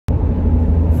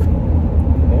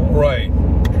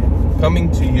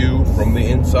coming to you from the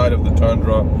inside of the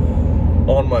Tundra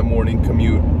on my morning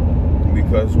commute,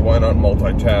 because why not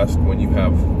multitask when you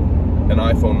have an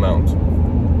iPhone mount?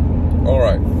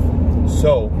 Alright,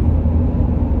 so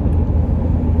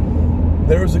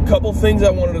there's a couple things I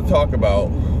wanted to talk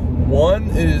about. One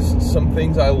is some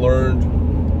things I learned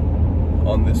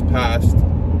on this past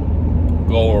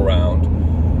go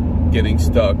around getting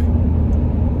stuck.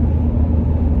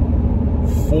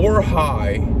 4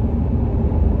 high,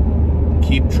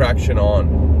 keep traction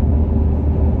on.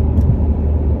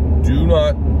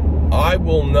 I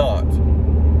will not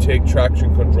take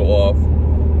traction control off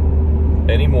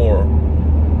anymore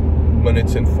when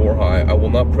it's in 4 high. I will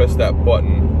not press that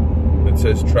button that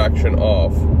says traction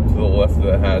off to the left of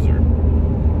the hazard,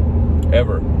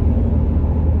 ever.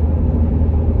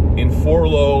 In 4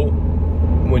 low,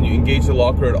 when you engage the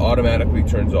locker, it automatically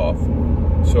turns off.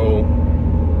 So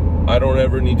I don't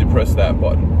ever need to press that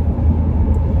button.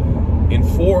 In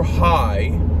 4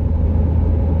 high,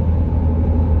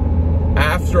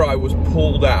 after I was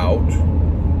pulled out,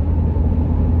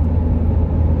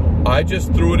 I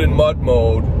just threw it in mud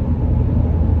mode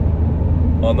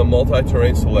on the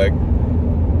multi-terrain select,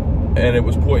 and it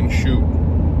was point and shoot.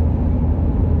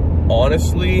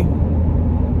 Honestly,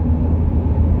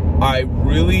 I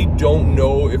really don't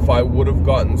know if I would have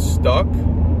gotten stuck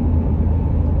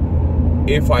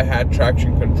if I had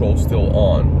traction control still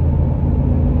on.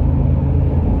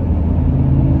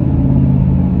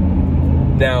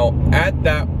 Now, at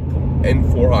that, in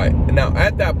 4 high, now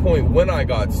at that point when I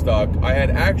got stuck, I had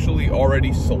actually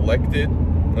already selected,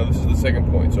 now this is the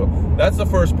second point, so that's the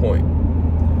first point.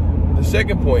 The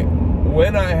second point,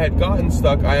 when I had gotten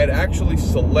stuck, I had actually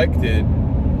selected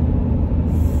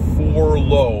 4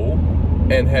 low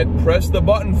and had pressed the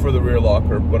button for the rear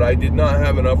locker, but I did not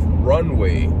have enough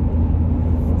runway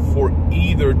for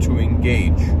either to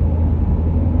engage.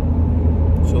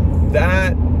 So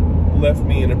that left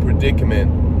me in a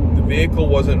predicament. The vehicle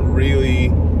wasn't really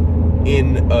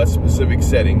in a specific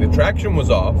setting. The traction was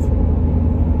off,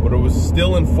 but it was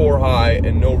still in 4 high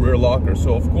and no rear locker.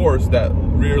 So of course that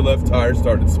rear left tire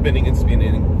started spinning and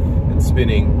spinning and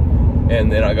spinning,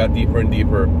 and then I got deeper and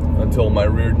deeper until my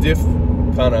rear diff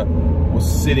kind of was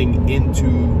sitting into,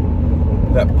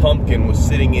 that pumpkin was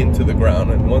sitting into the ground.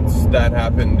 And once that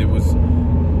happened, it was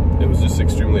just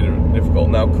extremely difficult.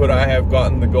 Now, could I have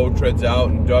gotten the go treads out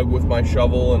and dug with my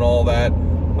shovel and all that?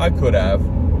 I could have.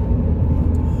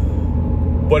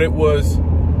 But it was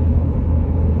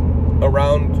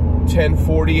around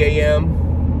 10:40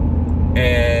 a.m.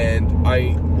 and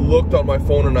I looked on my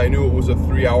phone and I knew it was a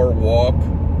 3-hour walk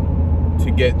to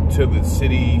get to the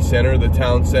city center, the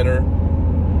town center.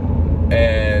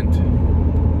 And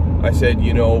I said,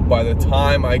 you know, by the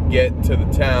time I get to the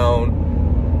town,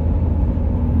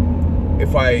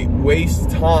 if I waste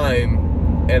time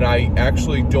and I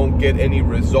actually don't get any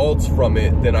results from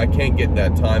it, then I can't get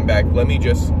that time back. Let me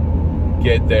just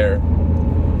get there,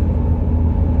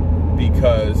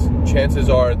 because chances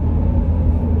are,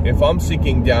 if I'm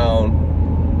sinking down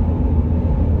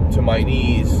to my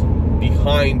knees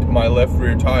behind my left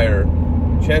rear tire,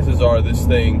 chances are this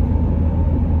thing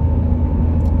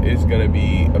is gonna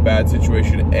be a bad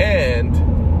situation. And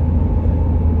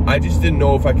I just didn't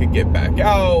know if I could get back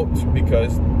out,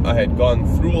 because I had gone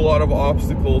through a lot of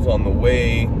obstacles on the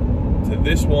way to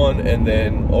this one. And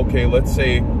then, okay, let's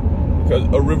say, because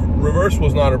a reverse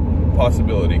was not a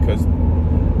possibility, because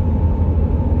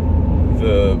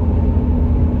the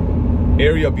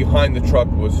area behind the truck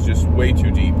was just way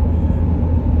too deep.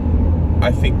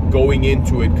 I think going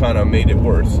into it kind of made it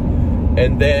worse.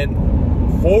 And then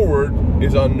forward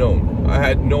is unknown. I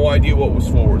had no idea what was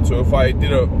forward. So if I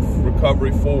did a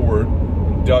recovery forward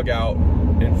and dug out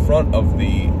in front of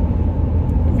the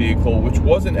vehicle, which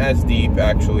wasn't as deep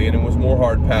actually, and it was more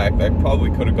hard packed, I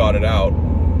probably could have got it out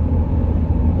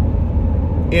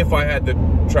if I had the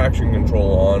traction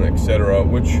control on, etc.,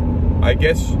 which I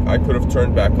guess I could have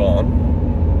turned back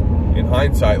on. In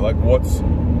hindsight, like, what's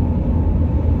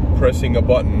pressing a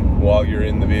button while you're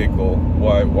in the vehicle?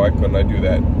 Why couldn't I do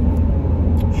that?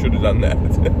 Should have done that.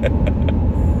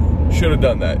 Should have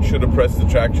done that. Should have pressed the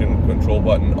traction control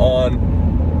button on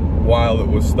while it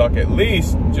was stuck, at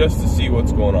least, just to see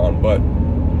what's going on. But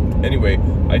anyway,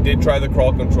 I did try the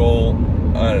crawl control,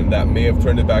 and that may have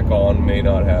turned it back on, may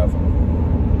not have.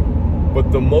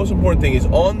 But the most important thing is,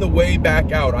 on the way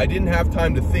back out, I didn't have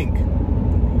time to think.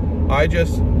 I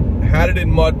just had it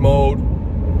in mud mode,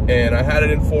 and I had it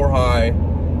in 4 high,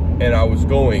 and I was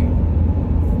going.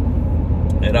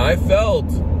 And I felt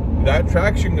that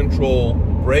traction control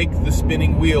break the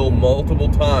spinning wheel multiple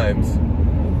times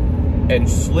and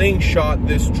slingshot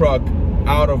this truck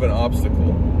out of an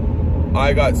obstacle.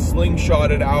 I got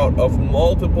slingshotted out of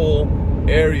multiple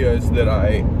areas that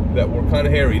were kind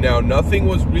of hairy. Now, nothing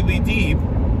was really deep,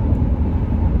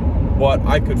 but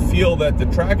I could feel that the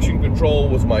traction control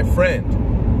was my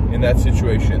friend in that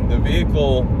situation. The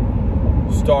vehicle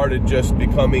started just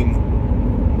becoming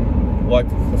like,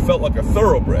 it felt like a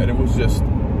thoroughbred. It was just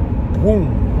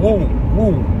boom, boom,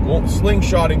 boom,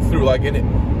 slingshotting through. Like,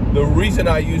 the reason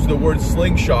I use the word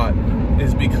slingshot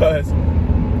is because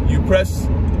you press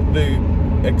the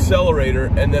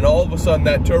accelerator and then all of a sudden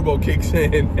that turbo kicks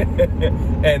in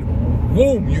and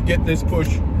boom, you get this push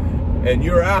and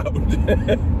you're out.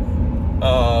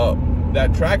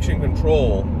 That traction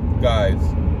control, guys,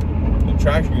 the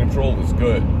traction control is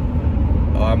good.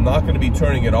 I'm not going to be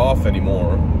turning it off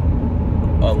anymore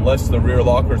unless the rear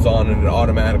locker's on and it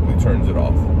automatically turns it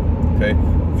off. Okay,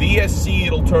 VSC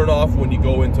it'll turn off when you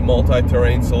go into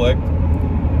multi-terrain select,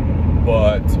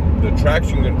 but the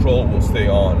traction control will stay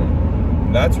on.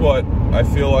 And that's what I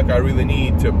feel like I really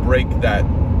need to break that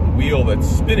wheel that's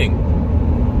spinning.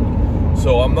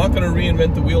 So I'm not going to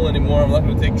reinvent the wheel anymore. I'm not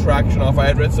going to take traction off. I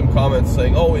had read some comments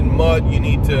saying, oh, in mud you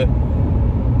need to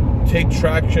take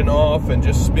traction off and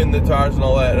just spin the tires and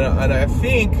all that, and I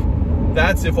think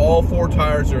that's if all 4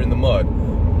 tires are in the mud.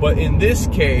 But in this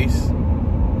case,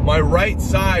 my right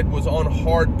side was on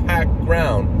hard packed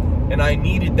ground and I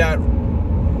needed that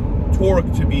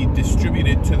torque to be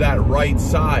distributed to that right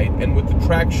side, and with the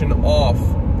traction off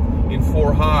in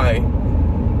 4 high,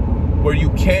 where you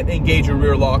can't engage a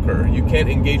rear locker, in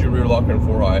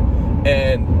 4 high,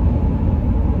 and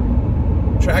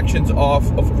traction's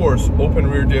off, of course, open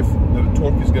rear diff, the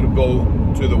torque is going to go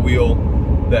to the wheel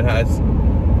that has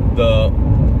the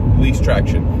least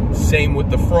traction. Same with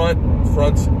the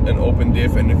front's an open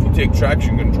diff, and if you take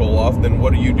traction control off, then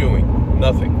what are you doing?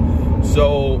 Nothing.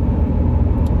 So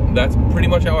that's pretty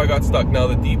much how I got stuck. Now,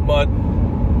 the deep mud,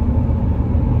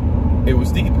 it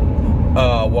was deep.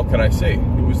 What can I say?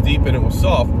 It was deep and it was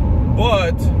soft,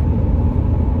 but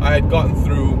I had gotten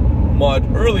through mud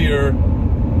earlier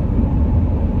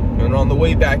and on the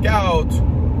way back out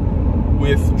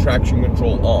with traction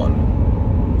control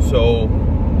on. So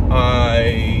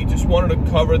I just wanted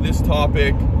to cover this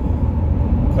topic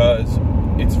because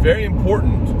it's very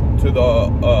important to the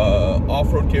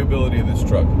off-road capability of this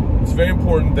truck. It's very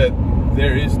important that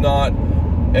there is not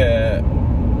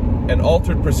an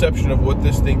altered perception of what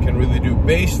this thing can really do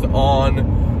based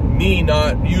on me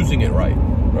not using it right?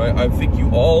 I think you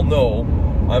all know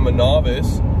I'm a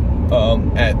novice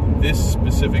at this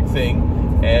specific thing,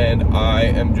 and I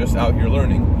am just out here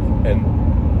learning. And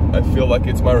I feel like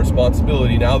it's my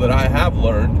responsibility now that I have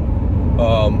learned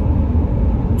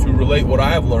to relate what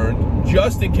I have learned,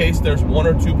 just in case there's 1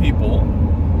 or 2 people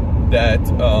that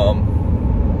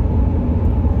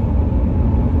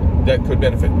that could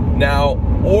benefit now,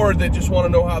 or they just want to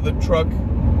know how the truck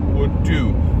would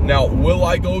do. Now, will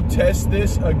I go test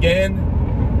this again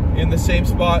in the same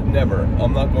spot? Never.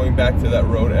 I'm not going back to that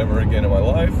road ever again in my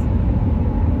life.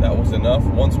 That was enough.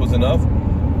 Once was enough.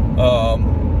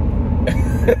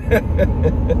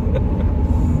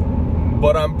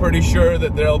 But I'm pretty sure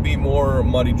that there'll be more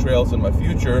muddy trails in my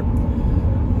future.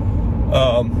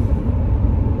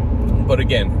 But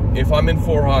again, if I'm in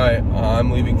 4 high, I'm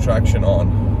leaving traction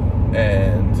on.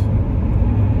 And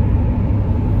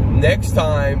next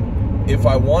time, if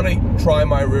I want to try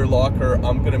my rear locker,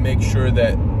 I'm going to make sure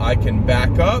that I can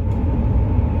back up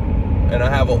and I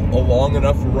have a long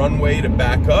enough runway to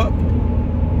back up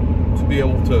to be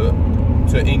able to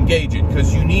engage it,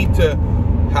 because you need to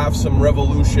have some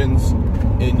revolutions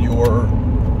in your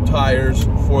tires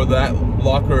for that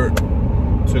locker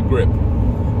to grip.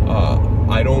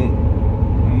 I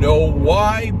don't know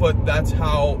why, but that's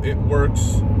how it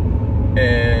works,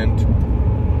 and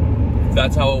if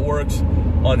that's how it works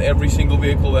on every single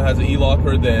vehicle that has an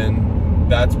e-locker, then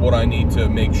that's what I need to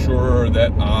make sure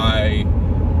that I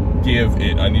give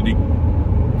it. I need to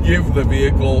give the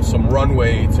vehicle some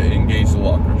runway to engage the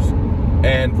lockers,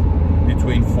 and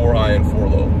between 4 high and 4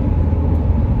 low.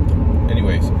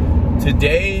 Anyways,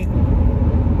 today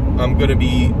I'm going to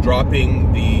be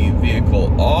dropping the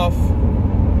vehicle off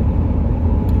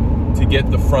to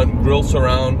get the front grille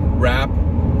surround wrap,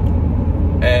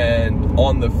 and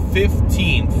on the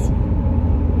 15th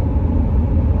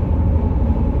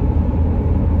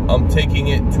I'm taking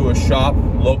it to a shop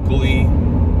locally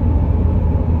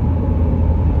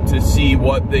to see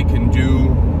what they can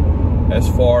do as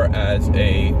far as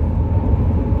a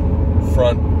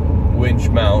front winch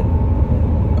mount.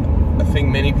 I think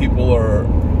many people are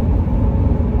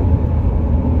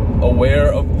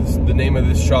aware of this, the name of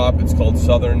this shop. It's called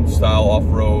Southern Style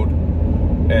Off-Road,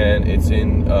 and it's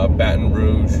in Baton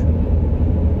Rouge.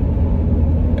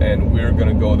 and we're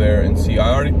gonna go there and see. I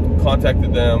already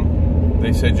contacted them.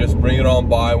 They said just bring it on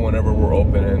by whenever we're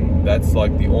open, and that's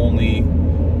like the only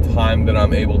time that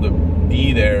I'm able to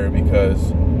be there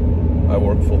because I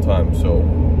work full time. So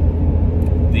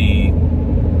the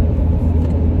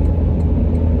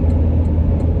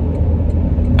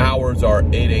hours are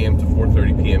 8 a.m. to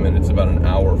 4:30 p.m. and it's about an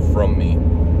hour from me.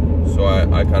 So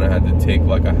I kind of had to take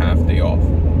like a half day off.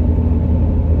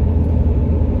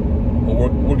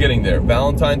 But we're getting there.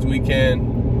 Valentine's weekend,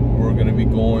 we're gonna be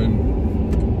going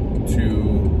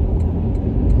to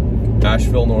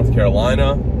Asheville, North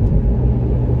Carolina,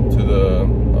 to the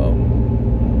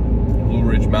Blue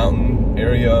Ridge Mountain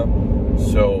area.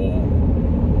 So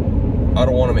I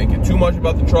don't want to make it too much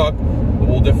about the truck, but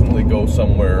we'll definitely go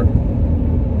somewhere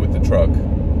with the truck.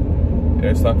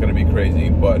 It's not going to be crazy,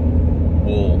 but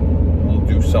we'll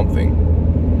do something.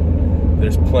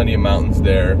 There's plenty of mountains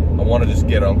there. I want to just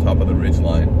get on top of the ridge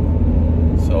line.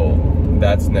 So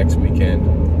that's next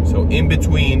weekend. So in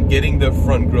between getting the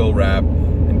front grille wrap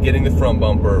and getting the front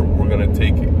bumper, we're going to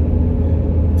take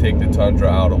the Tundra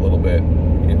out a little bit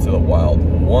into the wild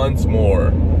once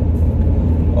more.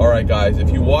 All right, guys,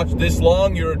 if you watch this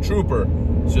long, you're a trooper.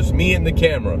 It's just me and the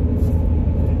camera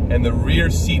and the rear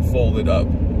seat folded up.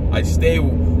 I stay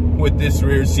with this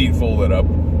rear seat folded up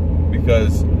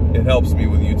because it helps me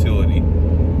with utility.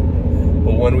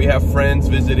 But when we have friends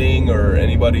visiting or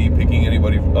anybody picking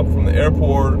anybody up from the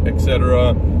airport, etc.,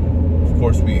 of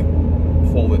course we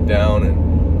fold it down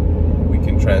and we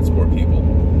can transport people.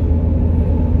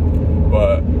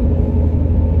 But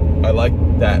I like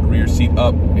that rear seat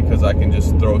up because I can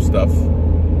just throw stuff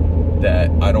that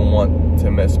I don't want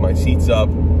to mess my seats up.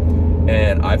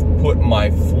 And I've put my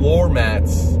floor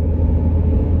mats,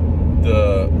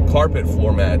 the carpet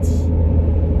floor mats,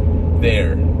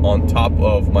 there on top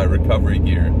of my recovery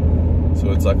gear.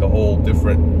 So it's like a whole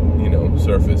different, you know,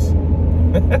 surface.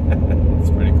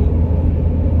 It's pretty cool.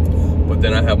 But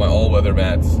then I have my all-weather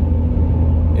mats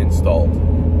installed.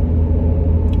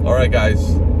 All right,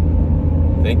 guys.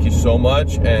 Thank you so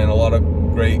much, and a lot of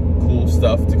great, cool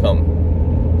stuff to come.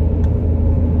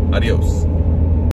 Adios.